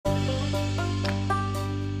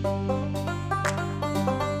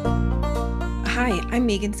Hi, I'm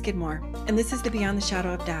Megan Skidmore, and this is the Beyond the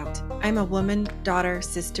Shadow of Doubt. I'm a woman, daughter,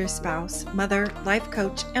 sister, spouse, mother, life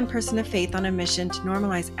coach, and person of faith on a mission to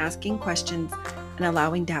normalize asking questions and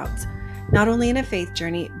allowing doubts, not only in a faith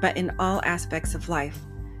journey, but in all aspects of life.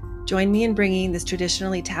 Join me in bringing this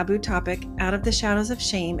traditionally taboo topic out of the shadows of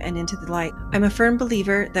shame and into the light. I'm a firm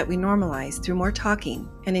believer that we normalize through more talking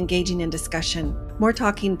and engaging in discussion. More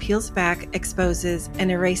talking peels back, exposes,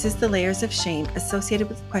 and erases the layers of shame associated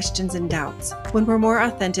with questions and doubts. When we're more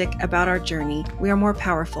authentic about our journey, we are more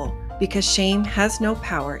powerful because shame has no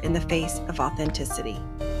power in the face of authenticity.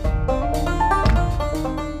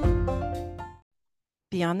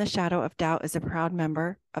 Beyond the Shadow of Doubt is a proud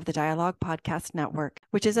member of the Dialogue Podcast Network,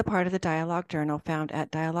 which is a part of the Dialogue Journal found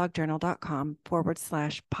at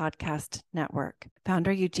dialoguejournal.com/podcast network.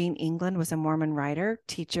 Founder Eugene England was a Mormon writer,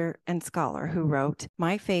 teacher, and scholar who wrote,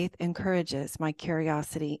 "My faith encourages my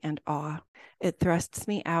curiosity and awe. It thrusts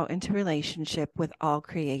me out into relationship with all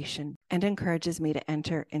creation and encourages me to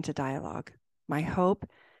enter into dialogue. My hope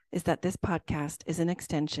is that this podcast is an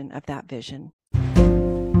extension of that vision."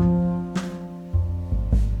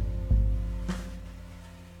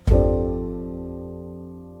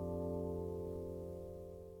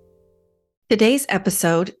 Today's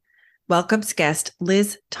episode welcomes guest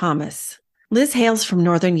Liz Thomas. Liz hails from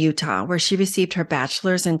northern Utah, where she received her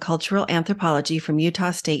bachelor's in cultural anthropology from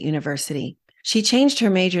Utah State University. She changed her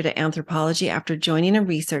major to anthropology after joining a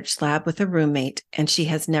research lab with a roommate, and she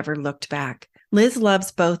has never looked back. Liz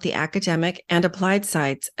loves both the academic and applied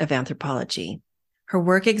sides of anthropology. Her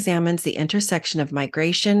work examines the intersection of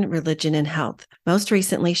migration, religion, and health. Most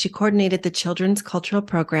recently, she coordinated the Children's Cultural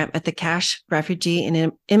Program at the Cache Refugee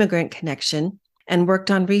and Immigrant Connection and worked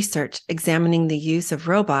on research examining the use of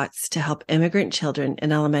robots to help immigrant children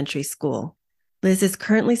in elementary school. Liz is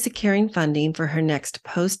currently securing funding for her next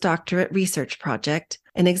postdoctorate research project,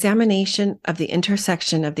 an examination of the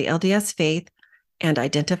intersection of the LDS faith and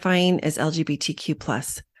identifying as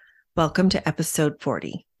LGBTQ+. Welcome to episode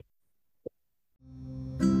 40.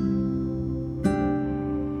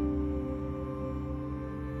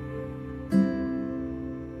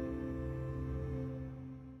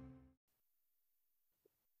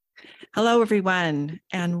 Hello, everyone,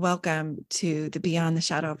 and welcome to the Beyond the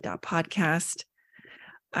Shadow of Doubt podcast.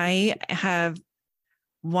 I have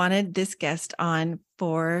wanted this guest on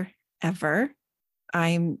forever.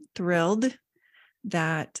 I'm thrilled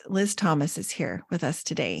that Liz Thomas is here with us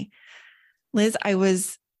today. Liz, I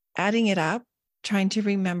was adding it up, trying to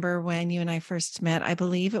remember when you and I first met. I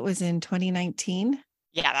believe it was in 2019.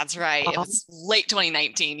 Yeah, that's right. It was late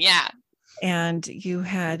 2019. Yeah. And you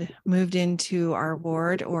had moved into our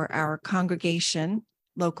ward or our congregation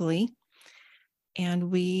locally. And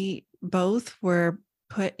we both were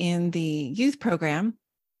put in the youth program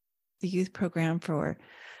for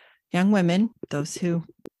young women, those who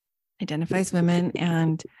identify as women.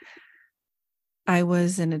 And I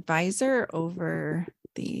was an advisor over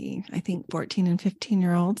the, 14 and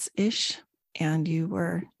 15-year-olds-ish. And you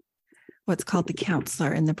were what's called the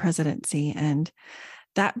counselor in the presidency. And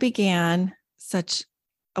that began such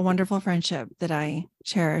a wonderful friendship that I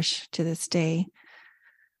cherish to this day.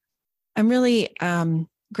 I'm really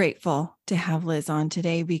grateful to have Liz on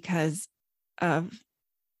today because of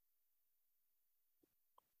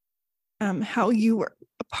how you were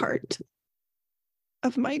a part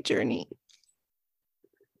of my journey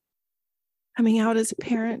coming out as a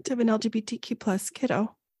parent of an LGBTQ+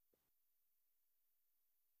 kiddo,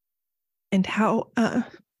 and how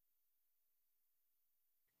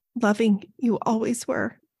loving you always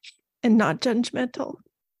were and not judgmental,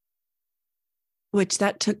 which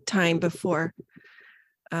that took time before,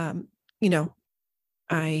 I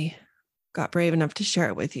got brave enough to share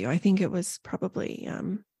it with you. I think it was probably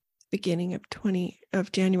beginning of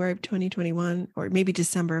January of 2021, or maybe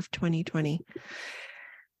December of 2020.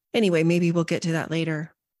 Anyway, maybe we'll get to that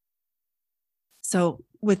later. So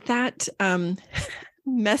with that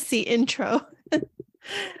messy intro,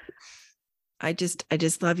 I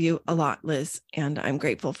just love you a lot, Liz, and I'm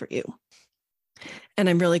grateful for you. And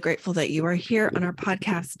I'm really grateful that you are here on our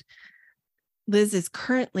podcast. Liz is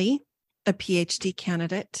currently a PhD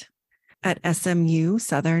candidate at SMU,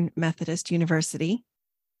 Southern Methodist University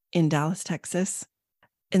in Dallas, Texas.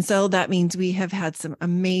 And so that means we have had some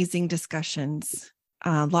amazing discussions,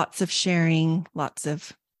 lots of sharing, lots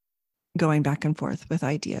of going back and forth with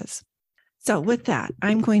ideas. So with that,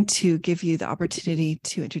 I'm going to give you the opportunity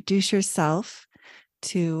to introduce yourself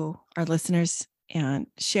to our listeners and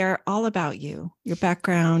share all about you, your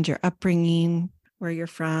background, your upbringing, where you're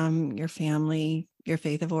from, your family, your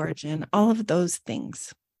faith of origin, all of those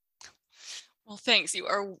things. Well, thanks. You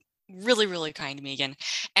are Really, really kind, Megan.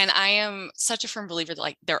 And I am such a firm believer that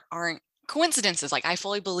like there aren't coincidences. Like I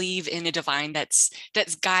fully believe in a divine that's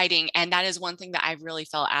guiding. And that is one thing that I really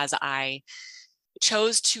felt as I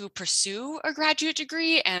chose to pursue a graduate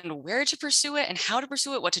degree and where to pursue it and how to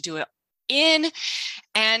pursue it, what to do it in,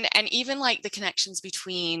 and even like the connections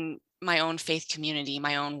between my own faith community,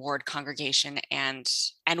 my own ward congregation, and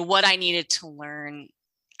what I needed to learn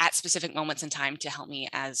at specific moments in time to help me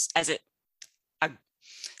as a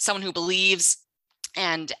someone who believes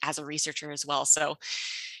and as a researcher as well. So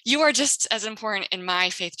you are just as important in my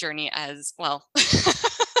faith journey as well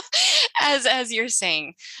as you're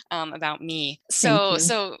saying about me. Thank So you.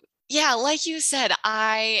 so yeah, like you said,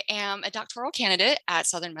 I am a doctoral candidate at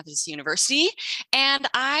Southern Methodist University, and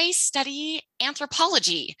I study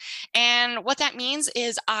anthropology. And what that means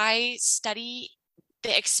is I study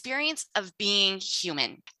the experience of being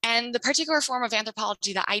human. And the particular form of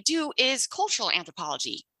anthropology that I do is cultural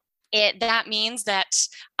anthropology. That means that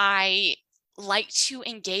I like to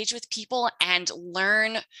engage with people and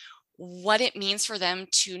learn what it means for them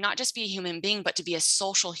to not just be a human being, but to be a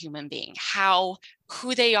social human being, how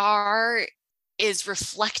who they are is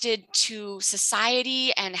reflected to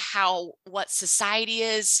society, and how what society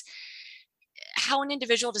is, how an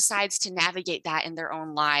individual decides to navigate that in their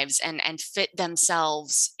own lives and fit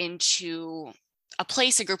themselves into a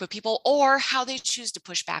place, a group of people, or how they choose to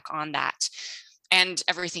push back on that and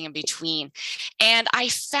everything in between. And I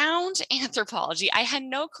found anthropology. I had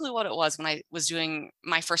no clue what it was when I was doing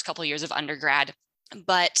my first couple of years of undergrad,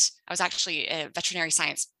 but I was actually a veterinary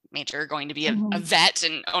science major, going to be a vet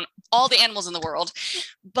and own all the animals in the world.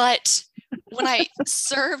 But when I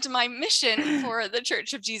served my mission for the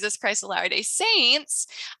Church of Jesus Christ of Latter-day Saints,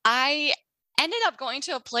 I ended up going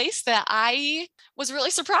to a place that I was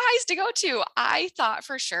really surprised to go to. I thought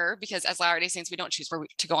for sure, because as Latter-day Saints, we don't choose where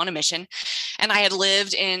to go on a mission. And I had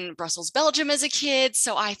lived in Brussels, Belgium as a kid.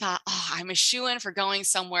 So I thought, oh, I'm a shoo-in for going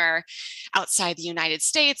somewhere outside the United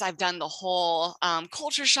States. I've done the whole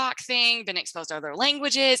culture shock thing, been exposed to other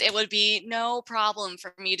languages. It would be no problem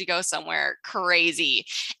for me to go somewhere crazy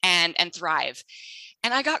and thrive.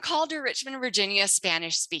 And I got called to Richmond, Virginia,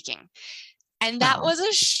 Spanish speaking. And that was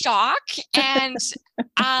a shock. And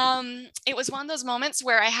it was one of those moments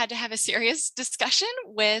where I had to have a serious discussion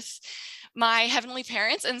with my heavenly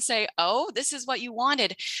parents and say, oh, this is what you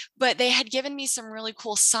wanted. But they had given me some really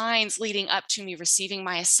cool signs leading up to me receiving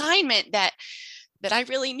my assignment that I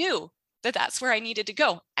really knew that that's where I needed to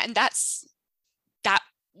go. And that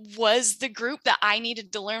was the group that I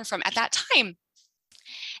needed to learn from at that time.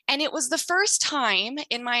 And it was the first time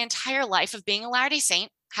in my entire life of being a Latter-day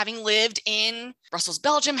Saint, having lived in Brussels,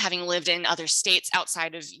 Belgium, having lived in other states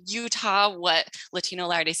outside of Utah, what Latino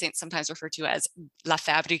Latter-day Saints sometimes refer to as La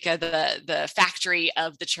Fabrica, the factory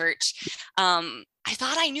of the church. I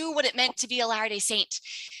thought I knew what it meant to be a Latter-day Saint.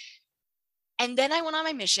 And then I went on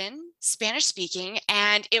my mission, Spanish speaking,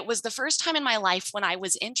 and it was the first time in my life when I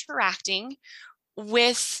was interacting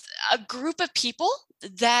with a group of people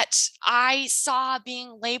that I saw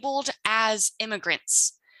being labeled as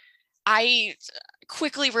immigrants. I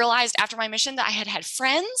quickly realized after my mission that I had had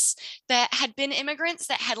friends that had been immigrants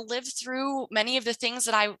that had lived through many of the things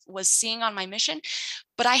that I was seeing on my mission,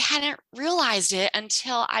 but I hadn't realized it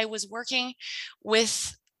until I was working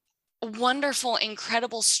with wonderful,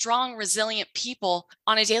 incredible, strong, resilient people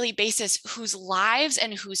on a daily basis whose lives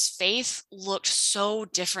and whose faith looked so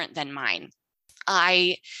different than mine.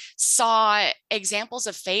 I saw examples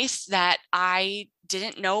of faith that I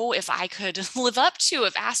didn't know if I could live up to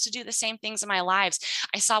if asked to do the same things in my lives.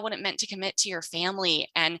 I saw what it meant to commit to your family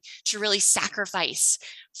and to really sacrifice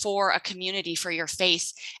for a community, for your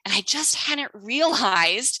faith. And I just hadn't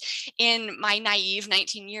realized in my naive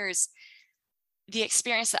 19 years the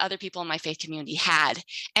experience that other people in my faith community had.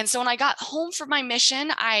 And so when I got home from my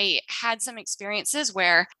mission, I had some experiences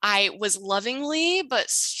where I was lovingly but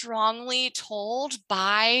strongly told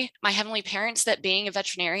by my heavenly parents that being a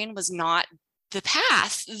veterinarian was not the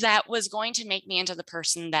path that was going to make me into the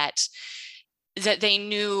person that they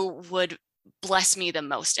knew would bless me the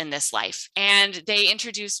most in this life. And they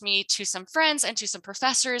introduced me to some friends and to some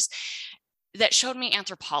professors that showed me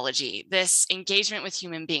anthropology, this engagement with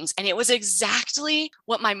human beings. And it was exactly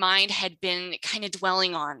what my mind had been kind of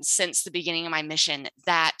dwelling on since the beginning of my mission,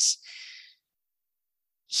 that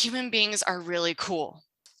human beings are really cool.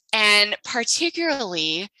 And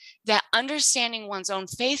particularly that understanding one's own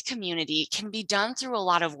faith community can be done through a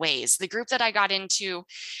lot of ways. The group that I got into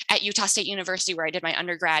at Utah State University, where I did my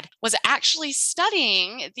undergrad, was actually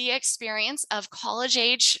studying the experience of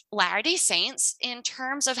college-age Latter-day Saints in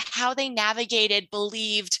terms of how they navigated,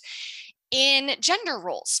 believed in gender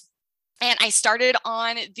roles. And I started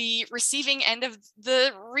on the receiving end of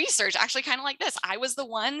the research, actually kind of like this. I was the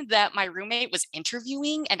one that my roommate was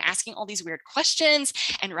interviewing and asking all these weird questions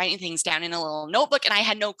and writing things down in a little notebook. And I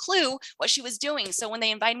had no clue what she was doing. So when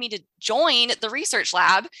they invited me to join the research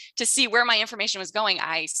lab to see where my information was going,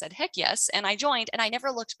 I said, heck yes. And I joined, and I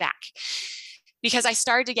never looked back, because I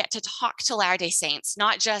started to get to talk to Latter-day Saints,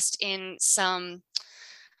 not just in some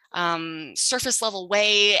surface level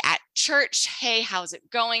way at church. Hey, how's it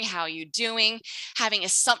going? How are you doing? Having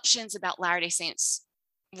assumptions about Latter-day Saints,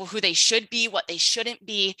 who they should be, what they shouldn't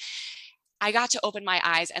be. I got to open my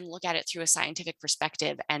eyes and look at it through a scientific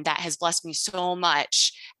perspective. And that has blessed me so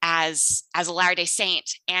much as a Latter-day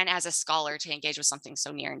Saint and as a scholar to engage with something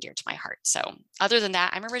so near and dear to my heart. So other than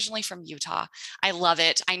that, I'm originally from Utah. I love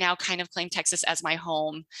it. I now kind of claim Texas as my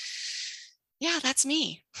home. Yeah, that's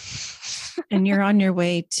me. And you're on your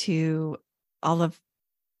way to all of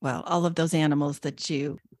those animals that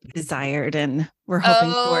you desired and were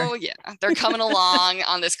hoping for. Oh, yeah. They're coming along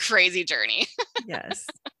on this crazy journey. Yes.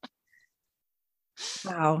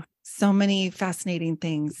 Wow. So many fascinating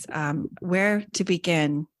things. Where to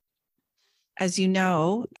begin? As you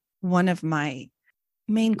know, one of my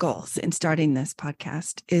main goals in starting this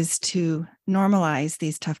podcast is to normalize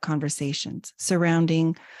these tough conversations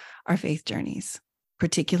surrounding our faith journeys,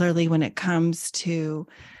 particularly when it comes to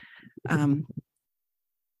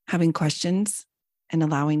having questions and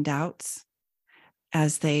allowing doubts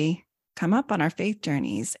as they come up on our faith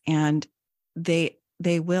journeys. And they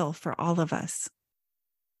will for all of us.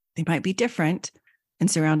 They might be different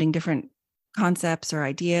and surrounding different concepts or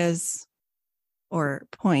ideas or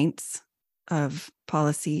points of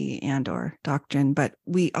policy and or doctrine, but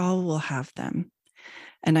we all will have them.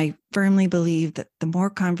 And I firmly believe that the more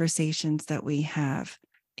conversations that we have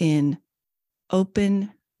in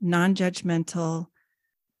open, non-judgmental,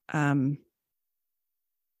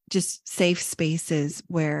 just safe spaces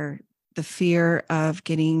where the fear of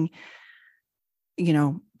getting,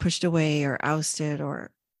 pushed away or ousted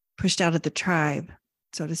or pushed out of the tribe,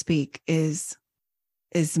 so to speak, is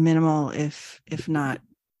minimal, if not,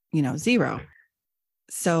 zero.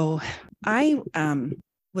 So I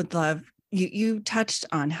would love, you touched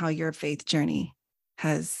on how your faith journey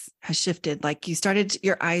has shifted. Like you started,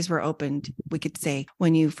 your eyes were opened, we could say,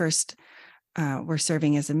 when you first were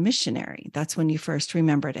serving as a missionary. That's when you first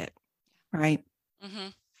remembered it, right? Mm-hmm.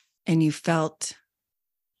 And you felt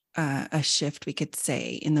a shift, we could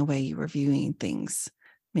say, in the way you were viewing things,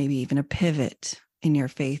 maybe even a pivot in your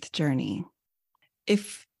faith journey.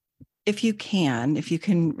 If you can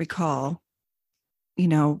recall,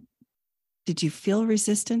 did you feel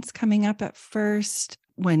resistance coming up at first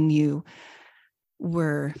when you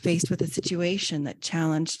were faced with a situation that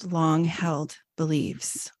challenged long-held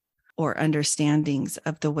beliefs or understandings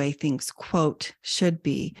of the way things, quote, should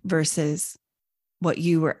be versus what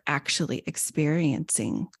you were actually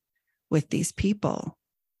experiencing with these people?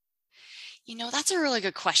 That's a really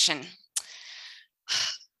good question.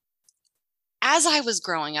 As I was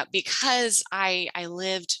growing up, because I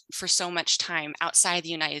lived for so much time outside the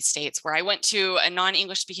United States, where I went to a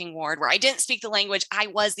non-English speaking ward, where I didn't speak the language, I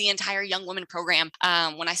was the entire Young Woman program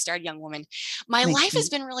when I started Young Woman. My life has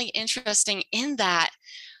been really interesting in that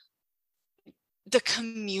the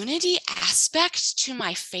community aspect to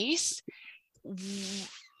my faith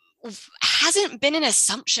hasn't been an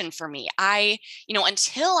assumption for me.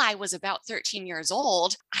 Until I was about 13 years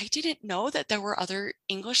old, I didn't know that there were other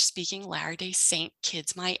English speaking Latter-day Saint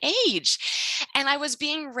kids my age. And I was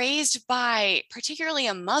being raised by particularly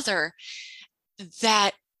a mother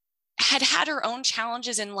that had had her own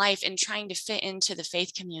challenges in life in trying to fit into the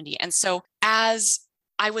faith community. And so as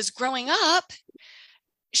I was growing up,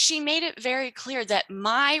 she made it very clear that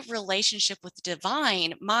my relationship with the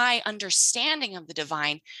divine, my understanding of the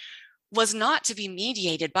divine, was not to be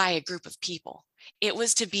mediated by a group of people. It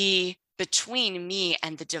was to be between me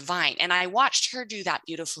and the divine. And I watched her do that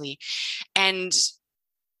beautifully. And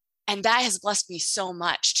that has blessed me so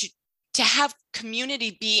much to have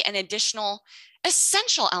community be an additional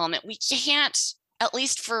essential element. We can't, at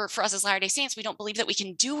least for us as Latter-day Saints, we don't believe that we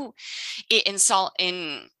can do it in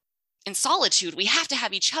solitude. We have to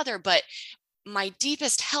have each other, but my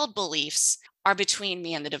deepest held beliefs are between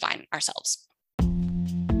me and the divine ourselves.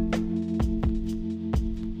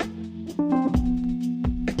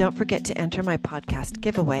 Don't forget to enter my podcast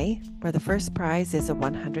giveaway, where the first prize is a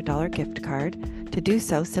 $100 gift card. To do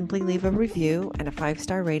so, simply leave a review and a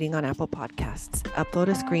 5-star rating on Apple Podcasts. Upload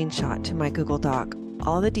a screenshot to my Google Doc.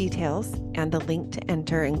 All the details and the link to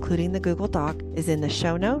enter, including the Google Doc, is in the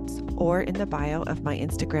show notes or in the bio of my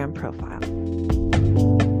Instagram profile.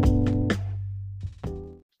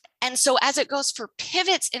 And so as it goes for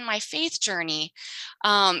pivots in my faith journey,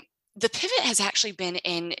 the pivot has actually been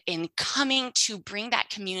in coming to bring that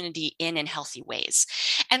community in healthy ways.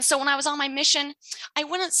 And so when I was on my mission, I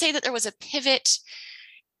wouldn't say that there was a pivot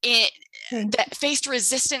that faced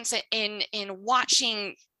resistance in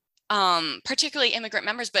watching particularly immigrant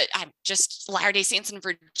members, but I'm just Latter-day Saints in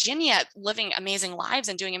Virginia living amazing lives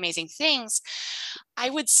and doing amazing things. I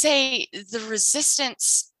would say the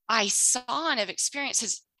resistance I saw and have experienced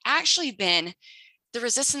has actually been the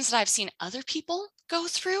resistance that I've seen other people go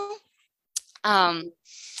through. And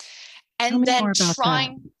then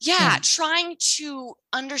trying to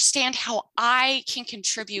understand how I can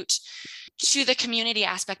contribute to the community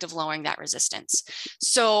aspect of lowering that resistance.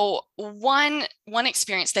 So one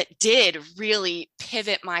experience that did really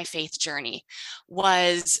pivot my faith journey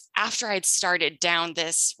was after I'd started down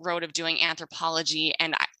this road of doing anthropology,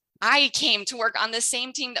 and I came to work on the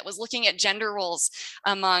same team that was looking at gender roles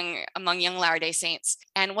among young Latter-day Saints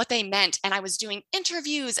and what they meant. And I was doing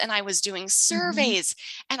interviews and I was doing surveys.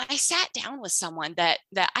 And I sat down with someone that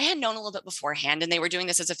I had known a little bit beforehand, and they were doing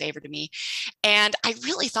this as a favor to me. And I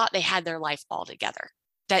really thought they had their life all together,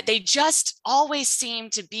 that they just always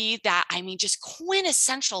seemed to be that, just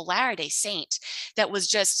quintessential Latter-day Saint that was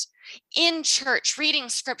just in church, reading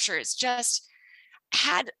scriptures, just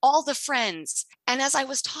had all the friends. And as I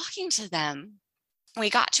was talking to them, we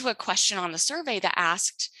got to a question on the survey that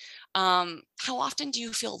asked, how often do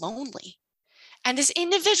you feel lonely? And this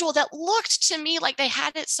individual that looked to me like they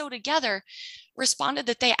had it so together responded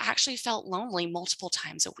that they actually felt lonely multiple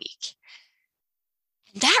times a week.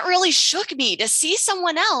 That really shook me to see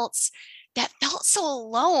someone else that felt so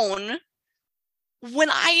alone when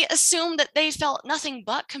I assumed that they felt nothing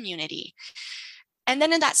but community. And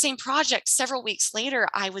then in that same project, several weeks later,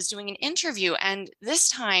 I was doing an interview, and this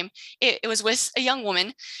time it was with a young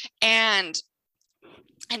woman, and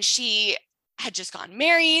she had just gotten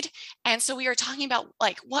married. And so we were talking about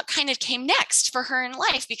like what kind of came next for her in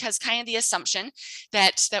life, because kind of the assumption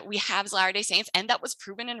that we have as Latter-day Saints, and that was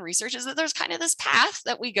proven in research, is that there's kind of this path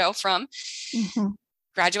that we go from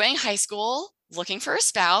graduating high school, looking for a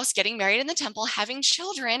spouse, getting married in the temple, having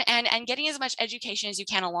children, and getting as much education as you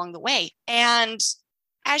can along the way. And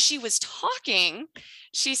as she was talking,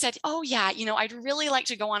 she said, oh yeah, I'd really like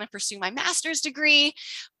to go on and pursue my master's degree,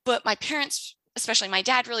 but my parents, especially my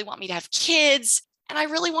dad, really want me to have kids. And I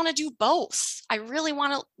really want to do both. I really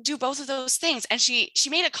want to do both of those things. And she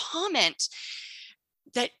made a comment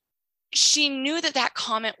that she knew that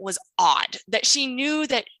comment was odd, that she knew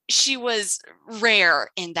that she was rare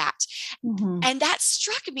in that. And that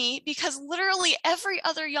struck me because literally every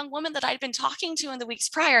other young woman that I'd been talking to in the weeks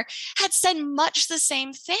prior had said much the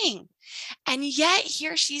same thing. And yet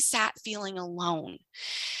here she sat feeling alone.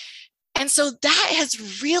 And so that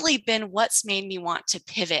has really been what's made me want to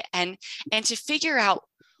pivot and to figure out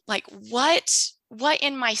like what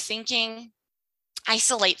in my thinking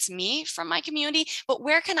isolates me from my community, but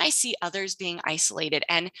where can I see others being isolated?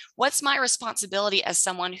 And what's my responsibility as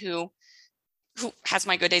someone who has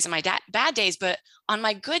my good days and my bad days, but on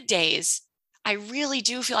my good days, I really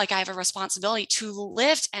do feel like I have a responsibility to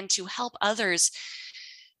lift and to help others.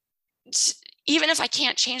 Even if I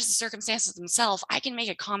can't change the circumstances themselves, I can make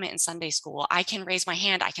a comment in Sunday school. I can raise my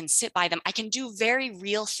hand. I can sit by them. I can do very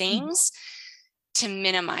real things to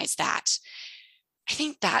minimize that. I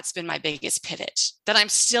think that's been my biggest pivot that I'm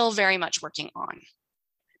still very much working on.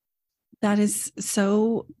 That is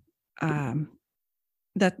so,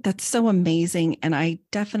 that's so amazing. And I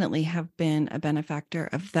definitely have been a benefactor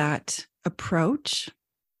of that approach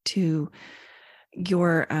to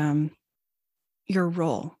your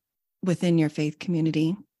role within your faith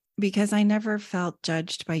community, because I never felt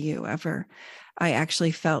judged by you ever. I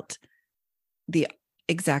actually felt the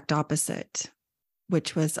exact opposite,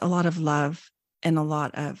 which was a lot of love and a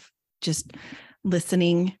lot of just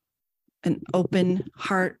listening, an open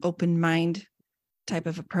heart, open mind type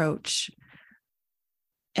of approach.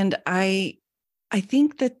 And I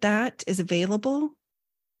think that is available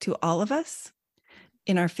to all of us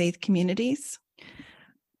in our faith communities.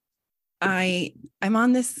 I'm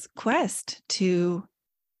on this quest to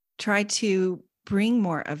try to bring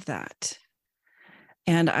more of that.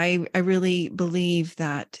 And I really believe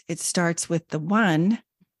that it starts with the one,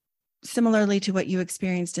 similarly to what you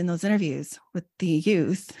experienced in those interviews with the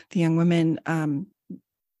youth, the young women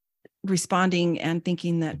responding and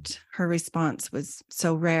thinking that her response was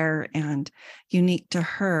so rare and unique to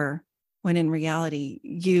her, when in reality,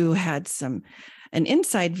 you had an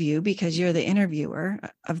inside view because you're the interviewer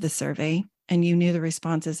of the survey and you knew the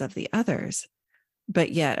responses of the others,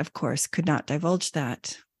 but yet, of course, could not divulge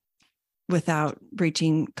that without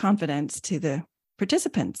breaching confidence to the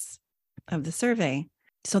participants of the survey.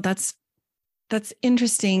 So that's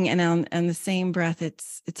interesting. And on the same breath,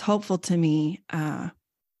 it's hopeful to me. I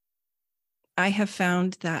have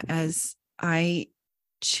found that as I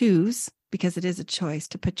choose, because it is a choice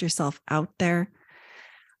to put yourself out there,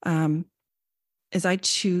 as I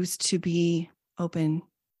choose to be open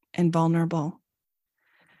and vulnerable,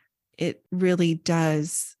 it really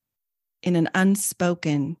does, in an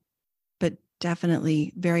unspoken, but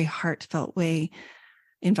definitely very heartfelt way,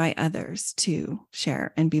 invite others to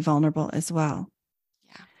share and be vulnerable as well.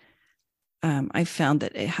 Yeah. I've found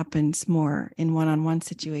that it happens more in one-on-one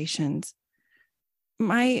situations.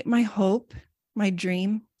 My hope, my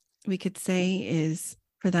dream, we could say, is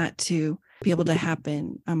for that to be able to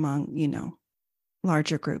happen among,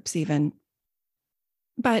 larger groups even.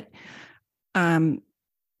 But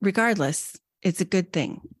regardless, it's a good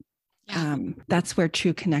thing. Yeah. That's where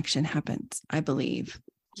true connection happens, I believe.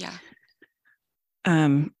 Yeah.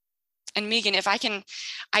 And Megan, if I can,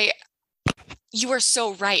 you are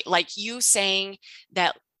so right. Like you saying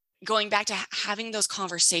that, going back to having those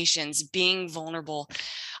conversations, being vulnerable,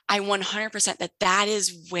 I 100% that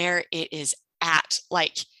is where it is at.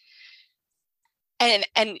 Like, and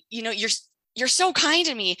you're so kind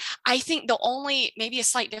to me. I think the only, maybe a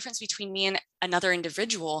slight difference between me and another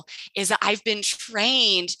individual is that I've been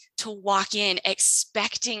trained to walk in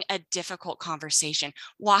expecting a difficult conversation,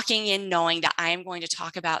 walking in knowing that I am going to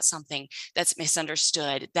talk about something that's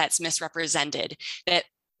misunderstood, that's misrepresented, that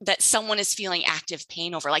someone is feeling active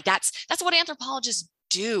pain over. Like that's what anthropologists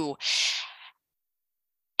do.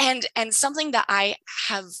 And something that I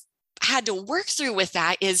have had to work through with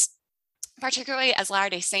that is, particularly as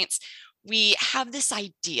Latter-day Saints, we have this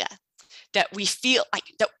idea that we feel like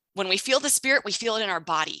that when we feel the spirit, we feel it in our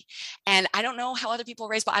body. And I don't know how other people are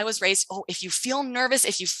raised, but I was raised, if you feel nervous,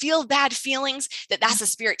 if you feel bad feelings, that's the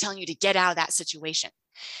spirit telling you to get out of that situation.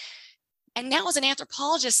 And now as an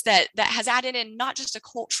anthropologist that has added in not just a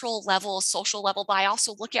cultural level, social level, but I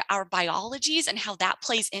also look at our biologies and how that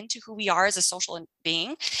plays into who we are as a social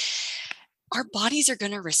being. Our bodies are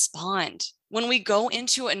going to respond. When we go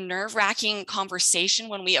into a nerve-wracking conversation,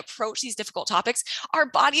 when we approach these difficult topics, our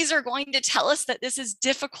bodies are going to tell us that this is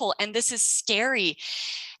difficult and this is scary.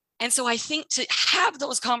 And so I think to have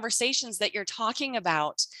those conversations that you're talking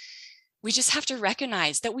about, we just have to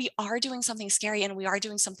recognize that we are doing something scary and we are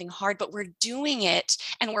doing something hard, but we're doing it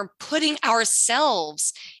and we're putting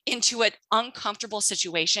ourselves into an uncomfortable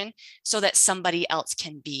situation so that somebody else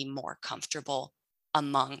can be more comfortable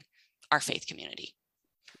among our faith community.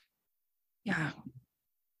 Yeah.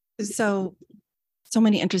 So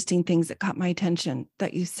many interesting things that caught my attention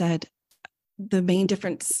that you said. The main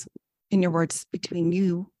difference in your words between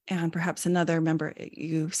you and perhaps another member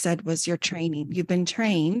you said was your training. You've been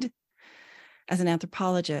trained as an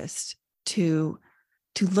anthropologist to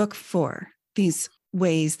look for these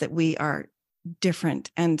ways that we are different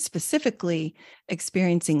and specifically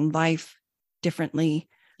experiencing life differently,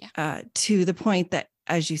 to the point that,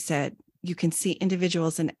 as you said, you can see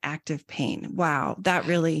individuals in active pain. Wow, that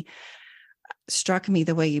really struck me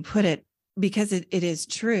the way you put it, because it is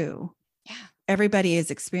true. Yeah. Everybody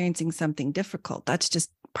is experiencing something difficult. That's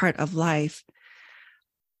just part of life.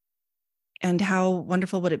 And how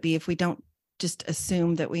wonderful would it be if we don't just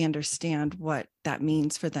assume that we understand what that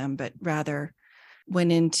means for them, but rather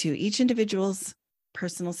went into each individual's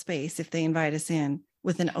personal space, if they invite us in,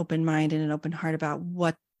 with an open mind and an open heart about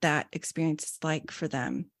what that experience is like for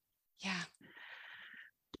them. Yeah.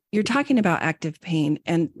 You're talking about active pain,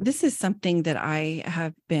 and this is something that I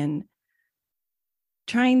have been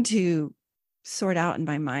trying to sort out in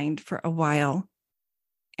my mind for a while.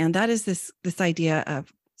 And that is this idea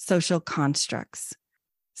of social constructs.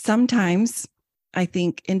 Sometimes I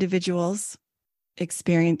think individuals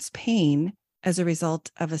experience pain as a result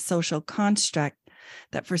of a social construct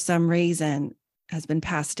that for some reason has been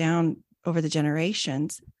passed down over the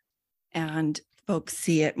generations, and folks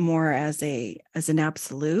see it more as an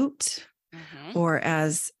absolute, or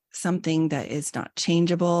as something that is not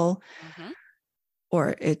changeable,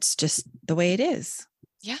 or it's just the way it is.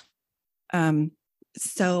 Yeah.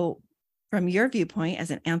 So from your viewpoint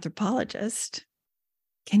as an anthropologist,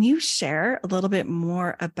 can you share a little bit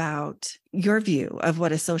more about your view of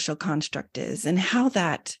what a social construct is and how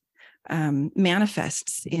that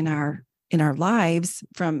manifests in our lives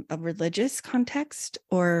from a religious context,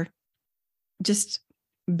 or just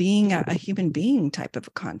being a human being type of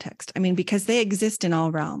a context? I mean, because they exist in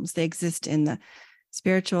all realms. They exist in the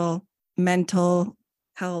spiritual, mental,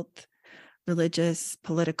 health, religious,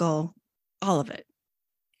 political, all of it.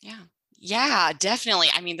 Yeah, definitely.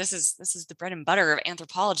 I mean, this is the bread and butter of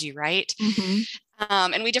anthropology, right?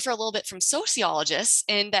 And we differ a little bit from sociologists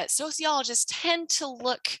in that sociologists tend to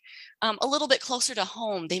look a little bit closer to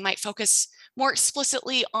home. They might focus more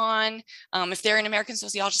explicitly on, if they're an American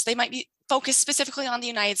sociologist, they might be focused specifically on the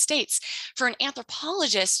United States. For an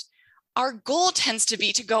anthropologist, our goal tends to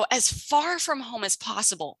be to go as far from home as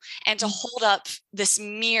possible and to hold up this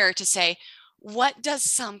mirror to say, what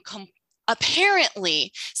does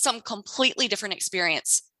apparently some completely different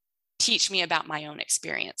experience teach me about my own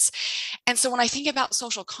experience? And so when I think about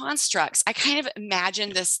social constructs, I kind of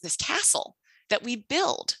imagine this castle that we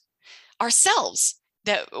build ourselves,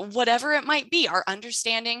 that whatever it might be, our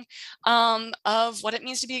understanding of what it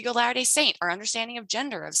means to be a good Latter-day Saint, our understanding of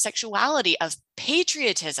gender, of sexuality, of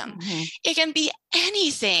patriotism, it can be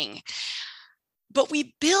anything. But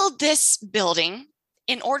we build this building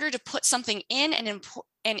in order to put something in and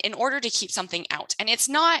in order to keep something out. And it's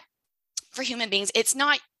not, for human beings, it's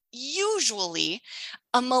not usually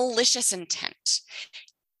a malicious intent,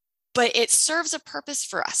 but it serves a purpose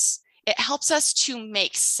for us. It helps us to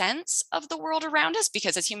make sense of the world around us,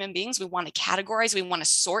 because as human beings, we want to categorize, we want to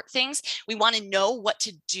sort things, we want to know what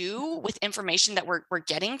to do with information that we're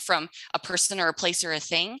getting from a person or a place or a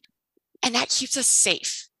thing. And that keeps us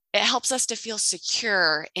safe. It helps us to feel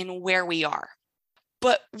secure in where we are.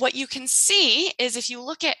 But what you can see is, if you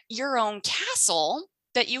look at your own castle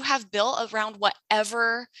that you have built around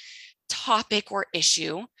whatever topic or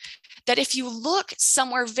issue, that if you look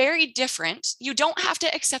somewhere very different, you don't have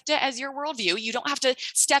to accept it as your worldview. You don't have to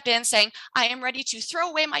step in saying, I am ready to throw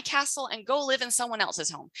away my castle and go live in someone else's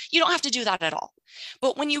home. You don't have to do that at all.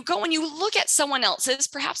 But when you go and you look at someone else's,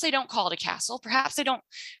 perhaps they don't call it a castle, perhaps they don't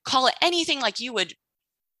call it anything like you would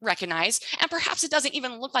recognize, and perhaps it doesn't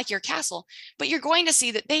even look like your castle, but you're going to see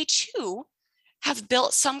that they too have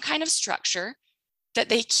built some kind of structure that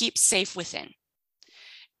they keep safe within.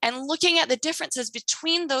 And looking at the differences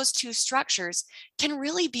between those two structures can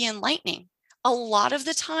really be enlightening. A lot of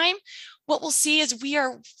the time, what we'll see is we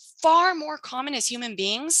are far more common as human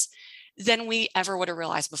beings than we ever would have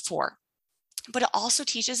realized before. But it also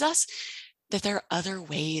teaches us that there are other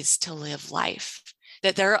ways to live life,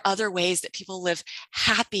 that there are other ways that people live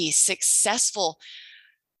happy, successful,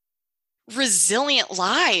 resilient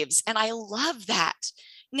lives. And I love that.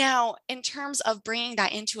 Now, in terms of bringing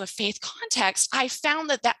that into a faith context, I found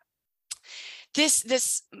that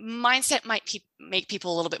this mindset might make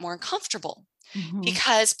people a little bit more uncomfortable,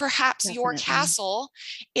 because perhaps your castle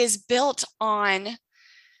is built on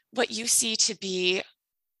what you see to be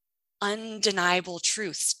undeniable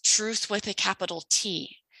truths, truth with a capital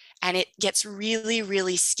T. And it gets really,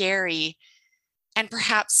 really scary. And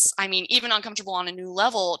perhaps, I mean, even uncomfortable on a new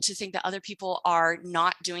level to think that other people are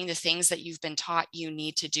not doing the things that you've been taught you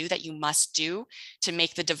need to do, that you must do to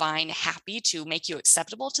make the divine happy, to make you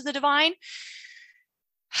acceptable to the divine.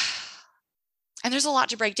 And there's a lot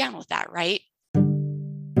to break down with that, right?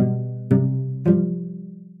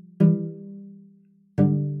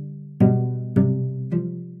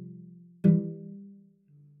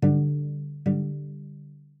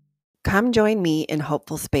 Come join me in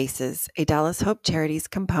Hopeful Spaces, a Dallas Hope Charities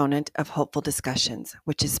component of Hopeful Discussions,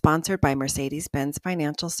 which is sponsored by Mercedes-Benz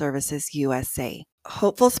Financial Services USA.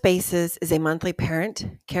 Hopeful Spaces is a monthly parent,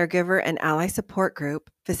 caregiver, and ally support group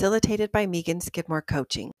facilitated by Megan Skidmore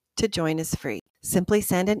Coaching. To join is free. Simply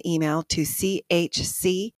send an email to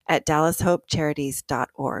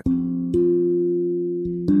chc@dallashopecharities.org.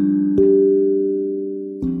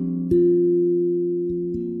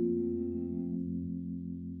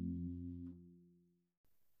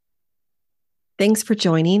 Thanks for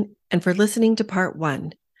joining and for listening to part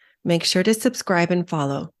 1. Make sure to subscribe and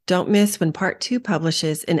follow. Don't miss when part 2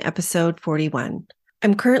 publishes in episode 41.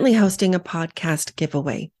 I'm currently hosting a podcast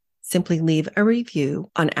giveaway. Simply leave a review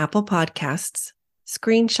on Apple Podcasts,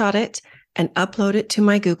 screenshot it, and upload it to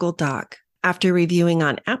my Google Doc. After reviewing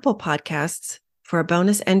on Apple Podcasts, for a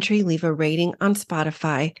bonus entry, leave a rating on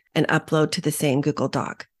Spotify and upload to the same Google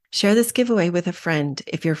Doc. Share this giveaway with a friend.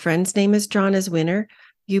 If your friend's name is drawn as winner,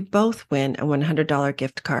 you both win a $100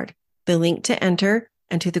 gift card. The link to enter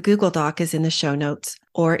and to the Google Doc is in the show notes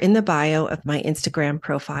or in the bio of my Instagram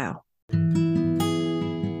profile.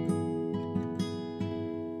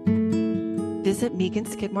 Visit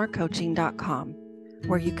meganskidmorecoaching.com,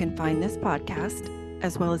 where you can find this podcast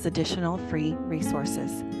as well as additional free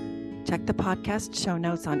resources. Check the podcast show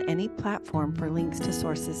notes on any platform for links to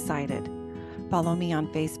sources cited. Follow me on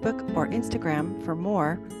Facebook or Instagram for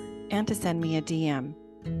more and to send me a DM.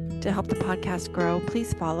 To help the podcast grow,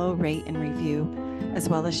 please follow, rate, and review, as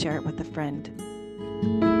well as share it with a friend.